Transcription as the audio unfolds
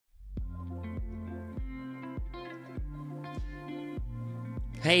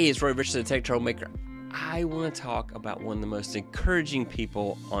Hey, it's Richardson Troublemaker. I want to talk about one of the most encouraging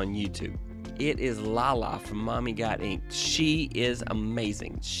people on YouTube. It is Lala from Mommy Guide Inc. She is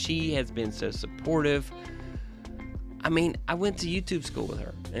amazing. She has been so supportive. I mean, I went to YouTube school with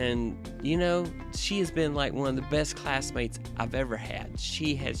her, and she has been like one of the best classmates I've ever had.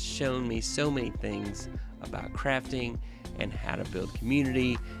 She has shown me so many things about crafting and how to build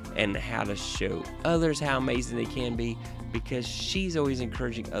community and how to show others how amazing they can be, because she's always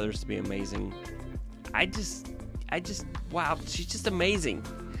encouraging others to be amazing. Wow, she's just amazing.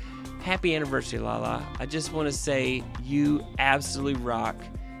 Happy anniversary, Lala. I just want to say you absolutely rock.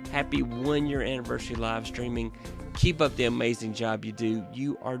 Happy 1-year anniversary live streaming. Keep up the amazing job you do.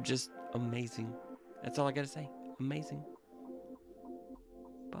 You are just amazing. That's all I got to say. Amazing.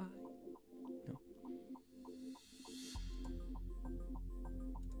 Bye. No.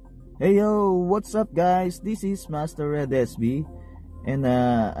 Hey yo, what's up guys? This is Master Red SB, and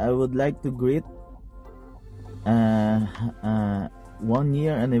I would like to greet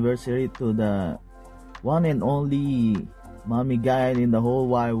 1-year anniversary to the one and only mommy guide in the whole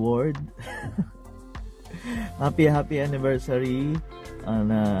wide world. happy anniversary on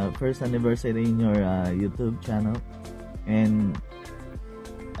first anniversary in your YouTube channel, and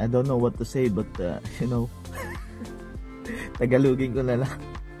I don't know what to say, but Tagalogin ko na lang.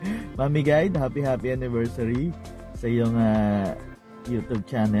 Mommy Guide, happy anniversary sa iyong YouTube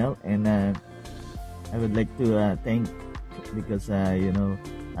channel, and I would like to thank because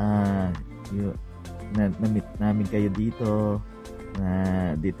na-meet namin kayo dito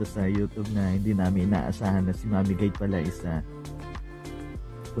sa YouTube na hindi namin inaasahan na si Mommy Guide pala is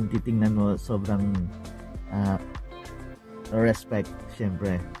kung titingnan mo sobrang respect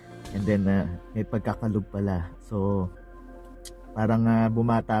syempre, and then may pagkakalog pala, so parang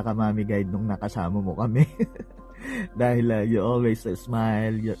bumata ka Mommy Guide nung nakasama mo kami. Dahil you always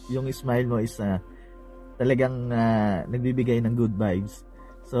smile. Yung smile mo is talagang nagbibigay ng good vibes.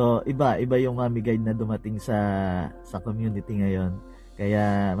 So iba yung Mommy Guide na dumating sa community ngayon.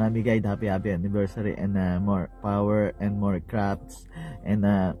 Kaya Mommy Guide, happy anniversary, and more power and more crafts, and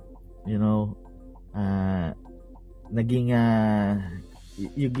naging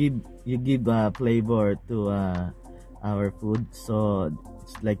you give flavor to our food, so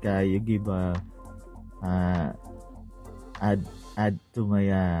it's like you give add to my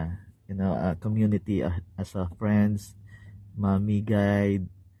community as a friends, Mommy Guide,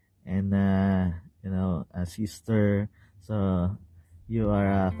 and a sister, so you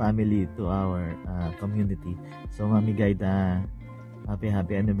are a family to our community. So Mommy Guide,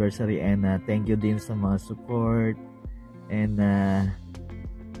 happy anniversary, and thank you din sa mga support, and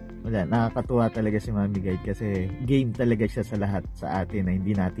wala, nakakatuwa talaga si Mommy Guide kasi game talaga siya sa lahat sa atin na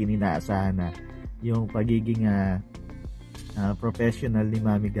hindi natin inaasahan na yung pagiging professional ni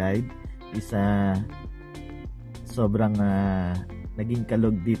Mommy Guide is sobrang naging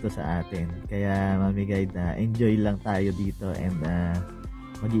kalog dito sa atin. Kaya Mommy Guide, enjoy lang tayo dito, and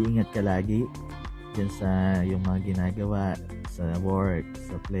mag-iingat ka lagi dyan sa yung mga ginagawa sa work,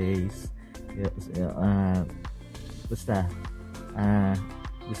 sa place, basta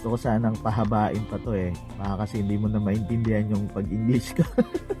gusto ko sanang pahabain pa to baka kasi hindi mo na maintindihan yung pag-English ko.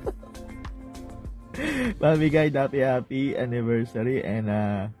 Mommy Guide, happy anniversary, and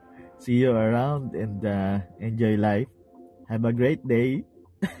see you around, and enjoy life. Have a great day.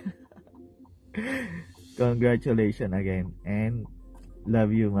 Congratulations again, and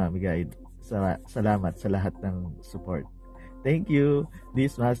love you Mommy Guide. Salamat sa lahat ng support. Thank you.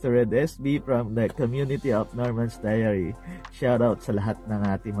 This Master Red SB from the community of Norman's Diary. Shout out sa lahat ng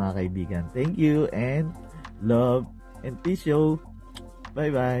ating mga kaibigan. Thank you, and love and peace yo.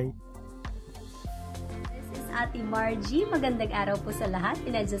 Bye bye. This is Ate Margie. Magandang araw po sa lahat.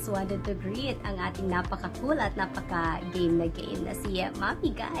 And I just wanted to greet ang ating napaka-cool at napaka-game na game na si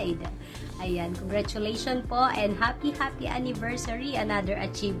Mommy Guide. Ayan, congratulations po, and happy anniversary. Another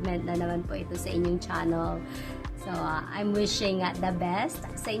achievement na naman po ito sa inyong channel. So, I'm wishing the best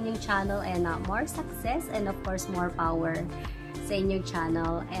sa inyong channel, and more success, and of course, more power sa inyong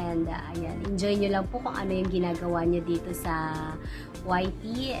channel. And ayan, enjoy nyo lang po kung ano yung ginagawa nyo dito sa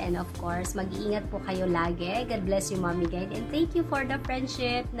YT. And of course, mag-iingat po kayo lagi. God bless you, Mommy Guide. And thank you for the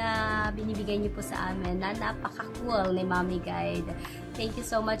friendship na binibigay nyo po sa amin, na napaka-cool ni Mommy Guide. Thank you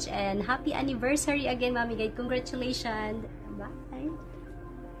so much, and happy anniversary again, Mommy Guide. Congratulations. Bye!